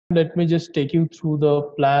let me just take you through the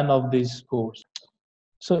plan of this course.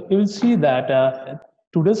 So you will see that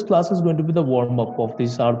today's class is going to be the warm up of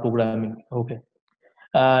this R programming. Okay.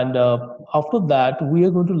 And after that, we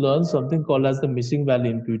are going to learn something called as the missing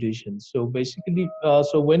value imputation. So basically,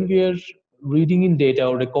 so when we are reading in data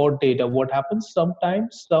or record data, what happens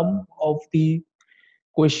sometimes some of the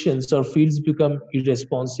questions or fields become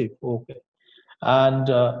irresponsive. Okay. And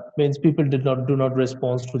means people did not do not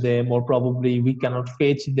respond to them, or probably we cannot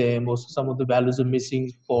fetch them, or some of the values are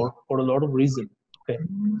missing for a lot of reason. Okay.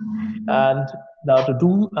 And now to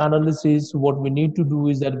do analysis, what we need to do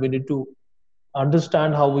is that we need to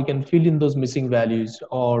understand how we can fill in those missing values,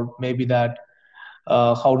 or maybe that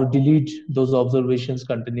how to delete those observations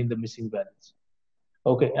containing the missing values.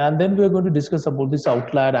 Okay, and then we are going to discuss about this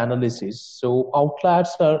outlier analysis. So outliers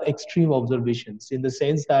are extreme observations in the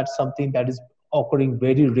sense that something that is occurring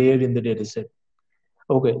very rare in the data set.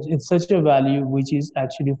 Okay, it's such a value which is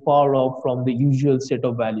actually far off from the usual set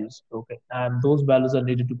of values. Okay, and those values are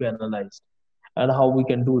needed to be analyzed, and how we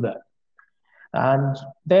can do that. And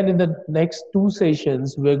then in the next two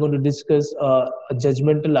sessions, we're going to discuss a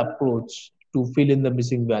judgmental approach to fill in the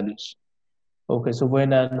missing values. Okay, so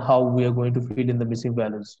when and how we are going to fill in the missing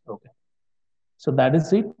values. Okay, so that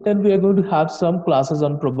is it. Then we are going to have some classes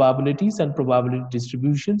on probabilities and probability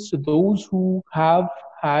distributions. So those who have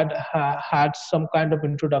had some kind of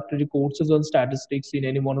introductory courses on statistics in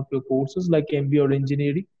any one of your courses like MBA or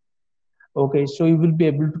engineering, okay, so you will be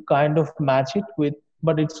able to kind of match it with,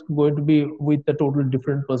 but it's going to be with a total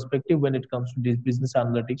different perspective when it comes to this business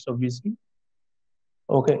analytics, obviously.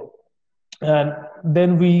 Okay, and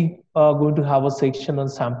then we are going to have a section on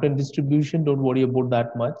sampling distribution. Don't worry about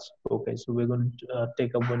that much. Okay, so we're going to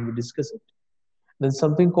take up when we discuss it. Then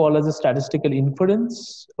something called as a statistical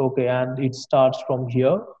inference. Okay, and it starts from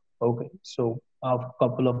here. Okay, so a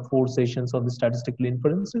couple of four sessions on the statistical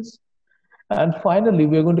inferences. And finally,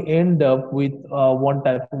 we're going to end up with one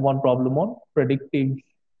problem on predictive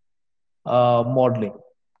modeling.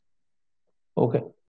 Okay.